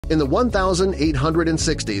In the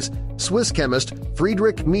 1860s, Swiss chemist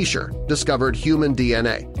Friedrich Miescher discovered human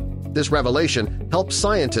DNA. This revelation helped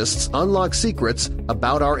scientists unlock secrets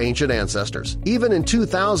about our ancient ancestors. Even in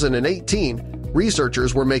 2018,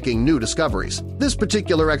 researchers were making new discoveries. This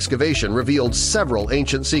particular excavation revealed several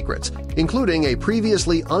ancient secrets, including a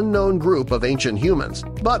previously unknown group of ancient humans.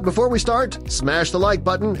 But before we start, smash the like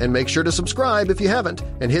button and make sure to subscribe if you haven't,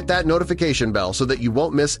 and hit that notification bell so that you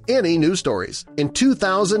won't miss any new stories. In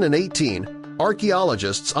 2018,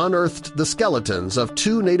 archaeologists unearthed the skeletons of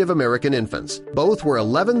two Native American infants. Both were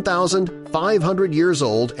 11,500 years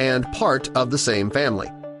old and part of the same family.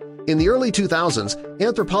 In the early 2000s,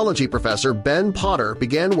 anthropology professor Ben Potter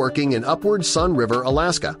began working in Upward Sun River,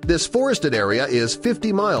 Alaska. This forested area is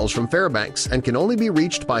 50 miles from Fairbanks and can only be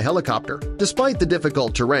reached by helicopter. Despite the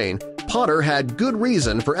difficult terrain, Potter had good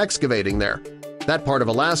reason for excavating there. That part of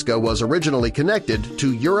Alaska was originally connected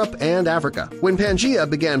to Europe and Africa. When Pangaea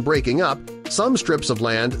began breaking up, some strips of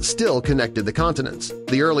land still connected the continents.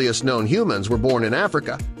 The earliest known humans were born in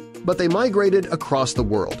Africa, but they migrated across the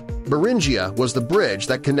world. Beringia was the bridge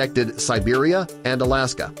that connected Siberia and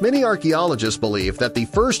Alaska. Many archaeologists believe that the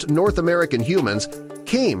first North American humans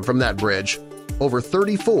came from that bridge over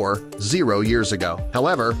 34,000 years ago.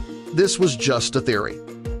 However, this was just a theory.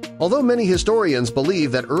 Although many historians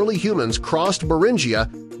believe that early humans crossed Beringia,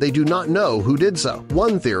 they do not know who did so.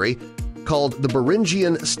 One theory, called the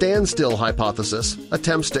Beringian standstill hypothesis,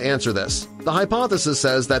 attempts to answer this. The hypothesis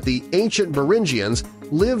says that the ancient Beringians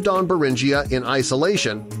lived on Beringia in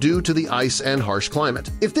isolation due to the ice and harsh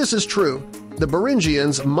climate. If this is true, the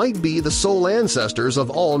Beringians might be the sole ancestors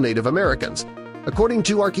of all Native Americans. According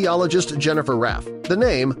to archaeologist Jennifer Raff, the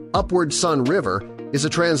name Upward Sun River is a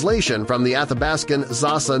translation from the Athabascan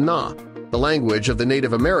Zasa Na, the language of the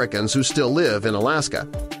Native Americans who still live in Alaska.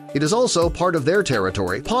 It is also part of their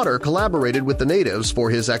territory. Potter collaborated with the natives for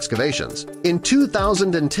his excavations. In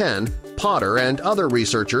 2010, Potter and other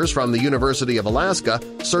researchers from the University of Alaska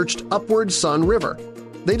searched Upward Sun River.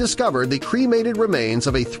 They discovered the cremated remains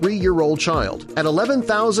of a 3-year-old child. At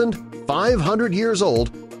 11,500 years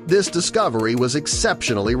old, this discovery was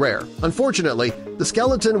exceptionally rare. Unfortunately, the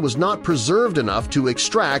skeleton was not preserved enough to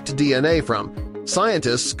extract DNA from.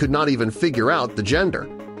 Scientists could not even figure out the gender.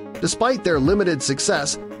 Despite their limited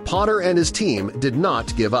success, Potter and his team did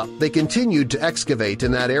not give up. They continued to excavate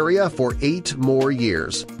in that area for 8 more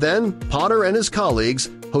years. Then, Potter and his colleagues,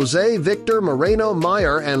 Jose Victor Moreno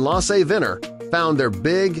Meyer and Lasse Vinner, found their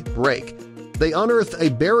big break. They unearthed a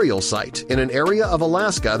burial site in an area of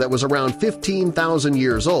Alaska that was around 15,000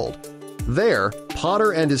 years old. There,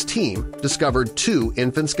 Potter and his team discovered 2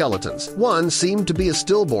 infant skeletons. One seemed to be a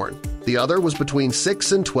stillborn. The other was between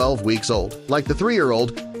 6 and 12 weeks old. Like the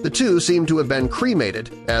 3-year-old, the 2 seemed to have been cremated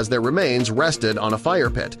as their remains rested on a fire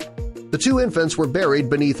pit. The 2 infants were buried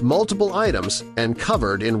beneath multiple items and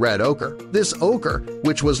covered in red ochre. This ochre,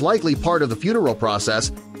 which was likely part of the funeral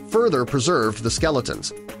process, further preserved the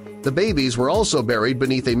skeletons. The babies were also buried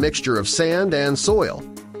beneath a mixture of sand and soil.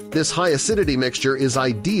 This high-acidity mixture is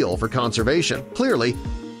ideal for conservation. Clearly,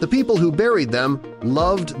 the people who buried them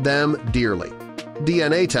loved them dearly.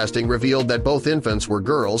 DNA testing revealed that both infants were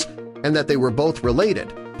girls and that they were both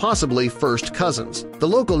related, possibly first cousins. The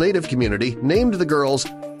local native community named the girls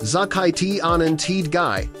Zakaiti Anantid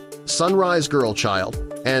Guy, Sunrise Girl Child,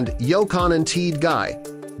 and Yokanantid Guy,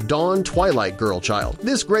 Dawn Twilight Girl Child.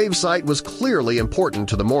 This gravesite was clearly important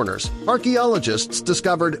to the mourners. Archaeologists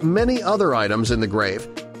discovered many other items in the grave,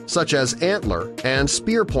 such as antler and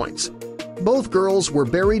spear points. Both girls were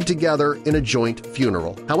buried together in a joint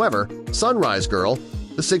funeral. However, Sunrise Girl,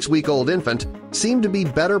 the 6-week-old infant, seemed to be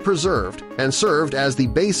better preserved and served as the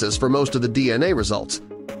basis for most of the DNA results.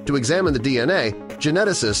 To examine the DNA,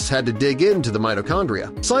 geneticists had to dig into the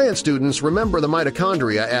mitochondria. Science students remember the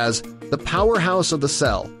mitochondria as the powerhouse of the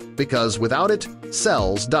cell because without it,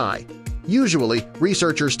 cells die. Usually,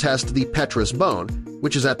 researchers test the petrous bone,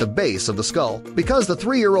 which is at the base of the skull. Because the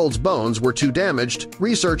 3-year-old's bones were too damaged,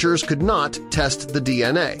 researchers could not test the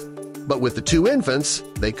DNA. But with the 2 infants,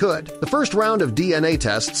 they could. The first round of DNA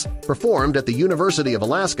tests, performed at the University of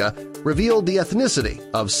Alaska, revealed the ethnicity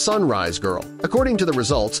of Sunrise Girl. According to the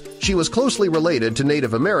results, she was closely related to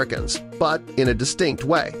Native Americans, but in a distinct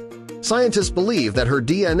way. Scientists believe that her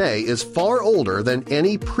DNA is far older than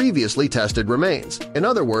any previously tested remains. In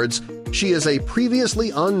other words, she is a previously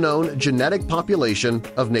unknown genetic population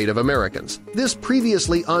of Native Americans. This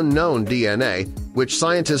previously unknown DNA, which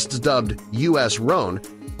scientists dubbed U.S. Roan,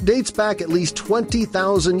 dates back at least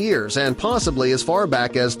 20,000 years and possibly as far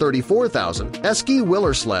back as 34,000. Eski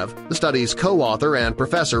Willerslev, the study's co-author and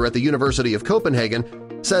professor at the University of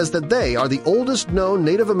Copenhagen, says that they are the oldest known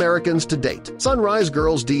Native Americans to date. Sunrise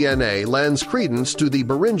Girl's DNA lends credence to the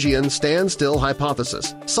Beringian standstill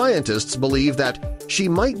hypothesis. Scientists believe that she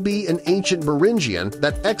might be an ancient Beringian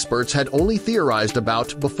that experts had only theorized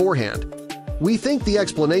about beforehand. We think the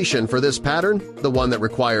explanation for this pattern, the one that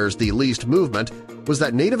requires the least movement, was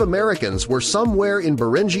that Native Americans were somewhere in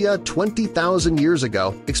Beringia 20,000 years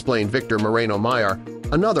ago, explained Victor Moreno-Mayer,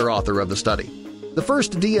 another author of the study. The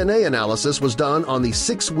first DNA analysis was done on the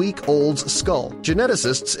 6-week-old's skull.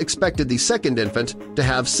 Geneticists expected the second infant to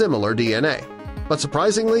have similar DNA, but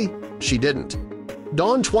surprisingly, she didn't.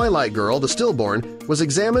 Dawn Twilight Girl, the stillborn, was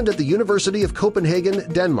examined at the University of Copenhagen,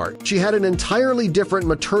 Denmark. She had an entirely different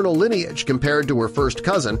maternal lineage compared to her first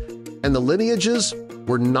cousin, and the lineages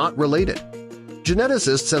were not related.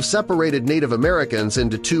 Geneticists have separated Native Americans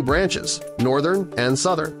into two branches, Northern and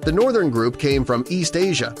Southern. The Northern group came from East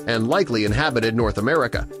Asia and likely inhabited North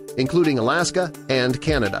America, including Alaska and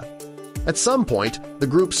Canada. At some point, the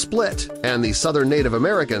group split and the Southern Native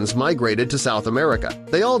Americans migrated to South America.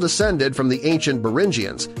 They all descended from the ancient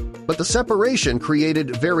Beringians, but the separation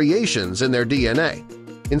created variations in their DNA.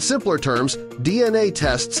 In simpler terms, DNA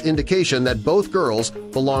tests indication that both girls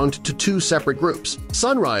belonged to two separate groups.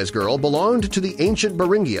 Sunrise Girl belonged to the ancient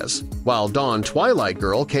Beringias, while Dawn Twilight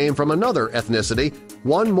Girl came from another ethnicity,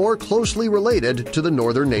 one more closely related to the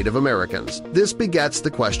Northern Native Americans. This begets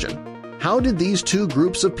the question: how did these two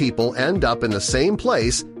groups of people end up in the same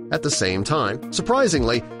place at the same time?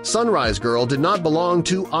 Surprisingly, Sunrise Girl did not belong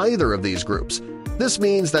to either of these groups. This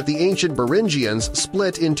means that the ancient Beringians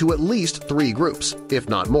split into at least 3 groups, if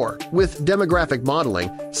not more. With demographic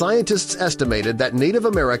modeling, scientists estimated that Native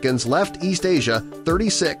Americans left East Asia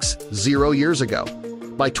 36,000 years ago.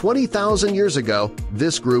 By 20,000 years ago,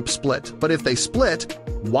 this group split. But if they split,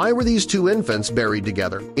 why were these two infants buried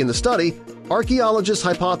together? In the study, archaeologists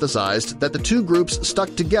hypothesized that the two groups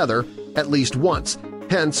stuck together at least once,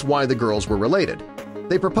 hence why the girls were related.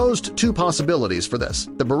 They proposed 2 possibilities for this.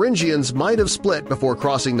 The Beringians might have split before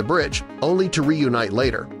crossing the bridge, only to reunite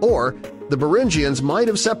later, or the Beringians might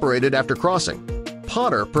have separated after crossing.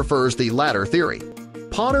 Potter prefers the latter theory.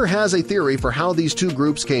 Potter has a theory for how these two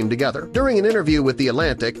groups came together. During an interview with The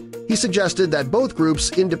Atlantic, he suggested that both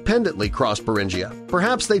groups independently crossed Beringia.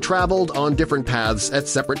 Perhaps they traveled on different paths at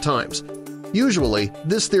separate times. Usually,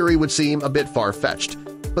 this theory would seem a bit far-fetched,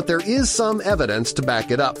 but there is some evidence to back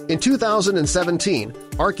it up. In 2017,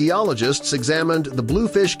 archaeologists examined the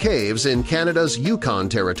Bluefish Caves in Canada's Yukon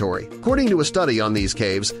Territory. According to a study on these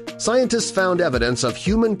caves, scientists found evidence of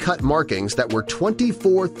human-cut markings that were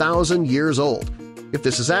 24,000 years old. If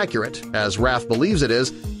this is accurate, as Raff believes it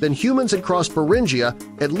is, then humans had crossed Beringia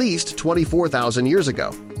at least 24,000 years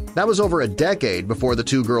ago. That was over a decade before the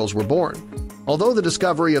two girls were born. Although the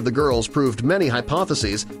discovery of the girls proved many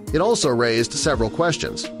hypotheses, it also raised several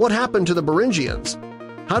questions. What happened to the Beringians?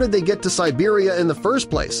 How did they get to Siberia in the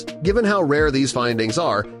first place? Given how rare these findings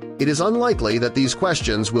are, it is unlikely that these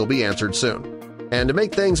questions will be answered soon. And to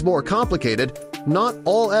make things more complicated, not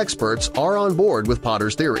all experts are on board with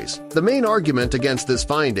Potter's theories. The main argument against this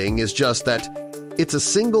finding is just that it's a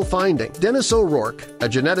single finding. Dennis O'Rourke, a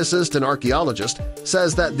geneticist and archaeologist,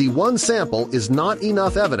 says that the one sample is not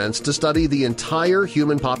enough evidence to study the entire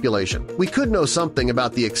human population. We could know something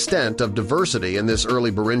about the extent of diversity in this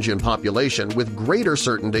early Beringian population with greater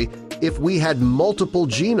certainty if we had multiple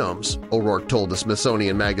genomes, O'Rourke told the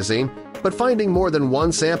Smithsonian Magazine, but finding more than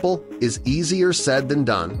one sample is easier said than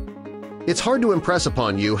done. It's hard to impress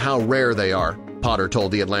upon you how rare they are, Potter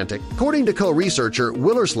told The Atlantic. According to co-researcher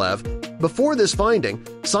Willerslev, before this finding,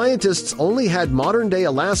 scientists only had modern-day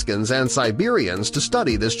Alaskans and Siberians to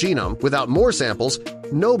study this genome. Without more samples,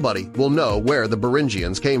 nobody will know where the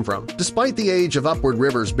Beringians came from. Despite the age of Upward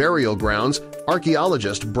River's burial grounds,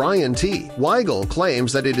 archaeologist Brian T. Weigel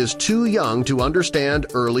claims that it is too young to understand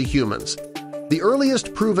early humans. The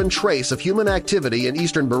earliest proven trace of human activity in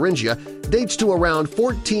eastern Beringia dates to around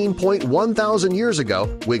 14.1 thousand years ago,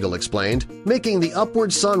 Weigel explained, making the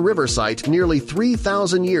Upward Sun River site nearly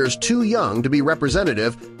 3,000 years too young to be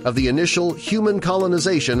representative of the initial human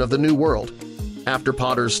colonization of the New World. After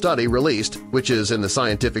Potter's study released, which is in the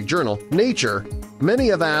scientific journal Nature, many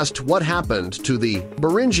have asked what happened to the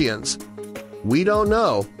Beringians. We don't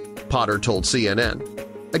know, Potter told CNN.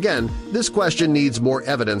 Again, this question needs more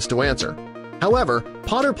evidence to answer. However,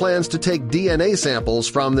 Potter plans to take DNA samples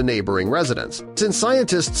from the neighboring residents. Since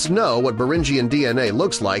scientists know what Beringian DNA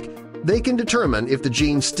looks like, they can determine if the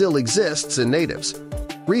gene still exists in natives.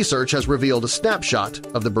 Research has revealed a snapshot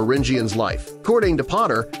of the Beringians' life. According to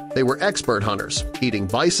Potter, they were expert hunters, eating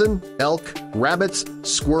bison, elk, rabbits,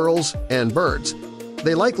 squirrels, and birds.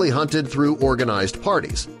 They likely hunted through organized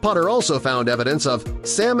parties. Potter also found evidence of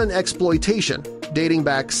salmon exploitation dating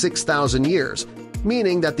back 6,000 years,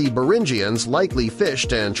 meaning that the Beringians likely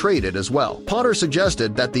fished and traded as well. Potter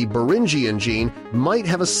suggested that the Beringian gene might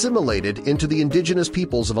have assimilated into the indigenous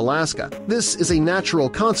peoples of Alaska. This is a natural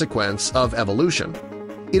consequence of evolution.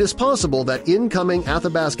 It is possible that incoming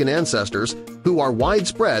Athabascan ancestors, who are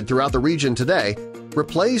widespread throughout the region today,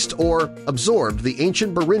 replaced or absorbed the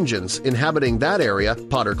ancient Beringians inhabiting that area,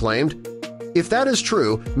 Potter claimed. If that is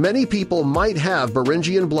true, many people might have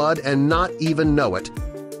Beringian blood and not even know it.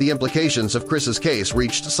 The implications of Chris's case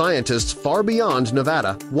reached scientists far beyond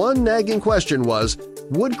Nevada. One nagging question was,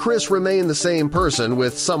 would Chris remain the same person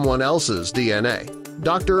with someone else's DNA?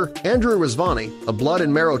 Dr. Andrew Rizvani, a blood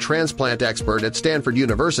and marrow transplant expert at Stanford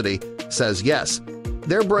University, says yes.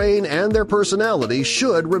 Their brain and their personality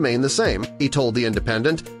should remain the same, he told The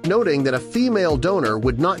Independent, noting that a female donor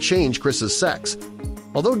would not change Chris's sex.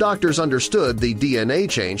 Although doctors understood the DNA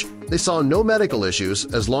change, they saw no medical issues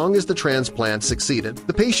as long as the transplant succeeded.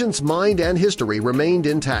 The patient's mind and history remained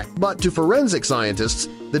intact, but to forensic scientists,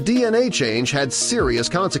 the DNA change had serious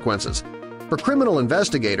consequences. For criminal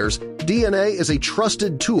investigators, DNA is a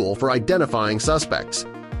trusted tool for identifying suspects.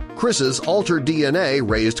 Chris's altered DNA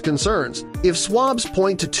raised concerns. If swabs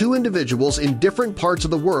point to two individuals in different parts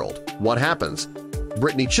of the world, what happens?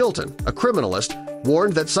 Brittany Chilton, a criminalist,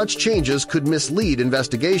 warned that such changes could mislead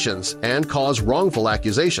investigations and cause wrongful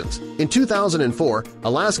accusations. In 2004,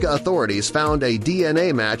 Alaska authorities found a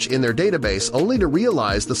DNA match in their database only to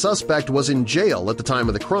realize the suspect was in jail at the time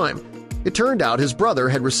of the crime. It turned out his brother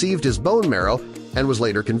had received his bone marrow and was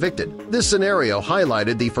later convicted. This scenario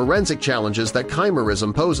highlighted the forensic challenges that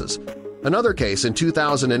chimerism poses. Another case in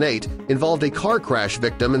 2008 involved a car crash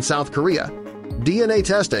victim in South Korea. DNA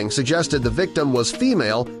testing suggested the victim was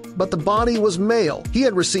female, but the body was male. He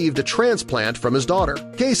had received a transplant from his daughter.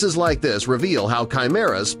 Cases like this reveal how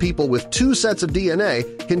chimeras, people with two sets of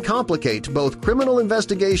DNA, can complicate both criminal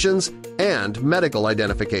investigations and medical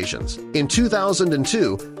identifications. In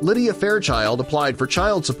 2002, Lydia Fairchild applied for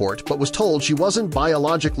child support but was told she wasn't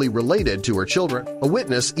biologically related to her children. A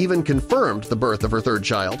witness even confirmed the birth of her third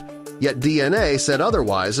child. Yet DNA said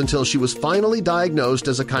otherwise until she was finally diagnosed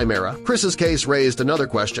as a chimera. Chris's case raised another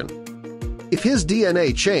question. If his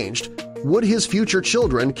DNA changed, would his future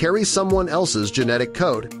children carry someone else's genetic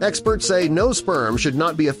code? Experts say no sperm should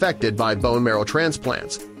not be affected by bone marrow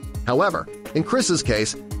transplants. However, in Chris's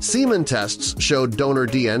case, semen tests showed donor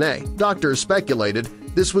DNA. Doctors speculated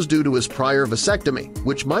this was due to his prior vasectomy,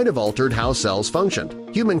 which might have altered how cells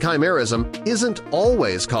functioned. Human chimerism isn't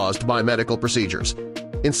always caused by medical procedures.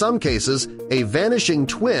 In some cases, a vanishing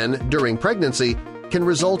twin during pregnancy can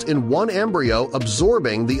result in one embryo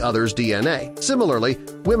absorbing the other's DNA. Similarly,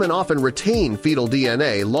 women often retain fetal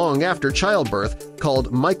DNA long after childbirth,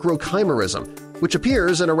 called microchimerism, which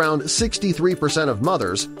appears in around 63% of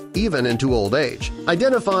mothers, even into old age.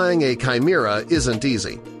 Identifying a chimera isn't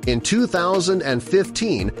easy. In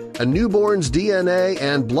 2015, a newborn's DNA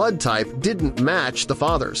and blood type didn't match the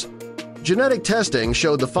father's. Genetic testing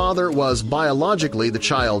showed the father was biologically the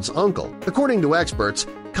child's uncle. According to experts,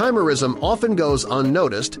 chimerism often goes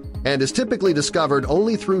unnoticed and is typically discovered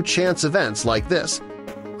only through chance events like this.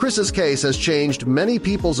 Chris's case has changed many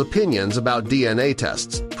people's opinions about DNA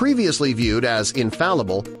tests. Previously viewed as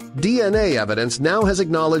infallible, DNA evidence now has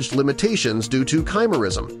acknowledged limitations due to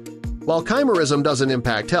chimerism. While chimerism doesn't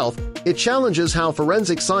impact health, it challenges how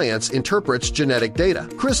forensic science interprets genetic data.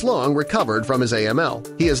 Chris Long recovered from his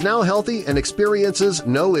AML. He is now healthy and experiences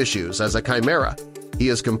no issues as a chimera. He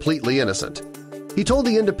is completely innocent. He told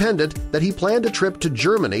The Independent that he planned a trip to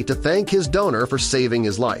Germany to thank his donor for saving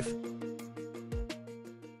his life.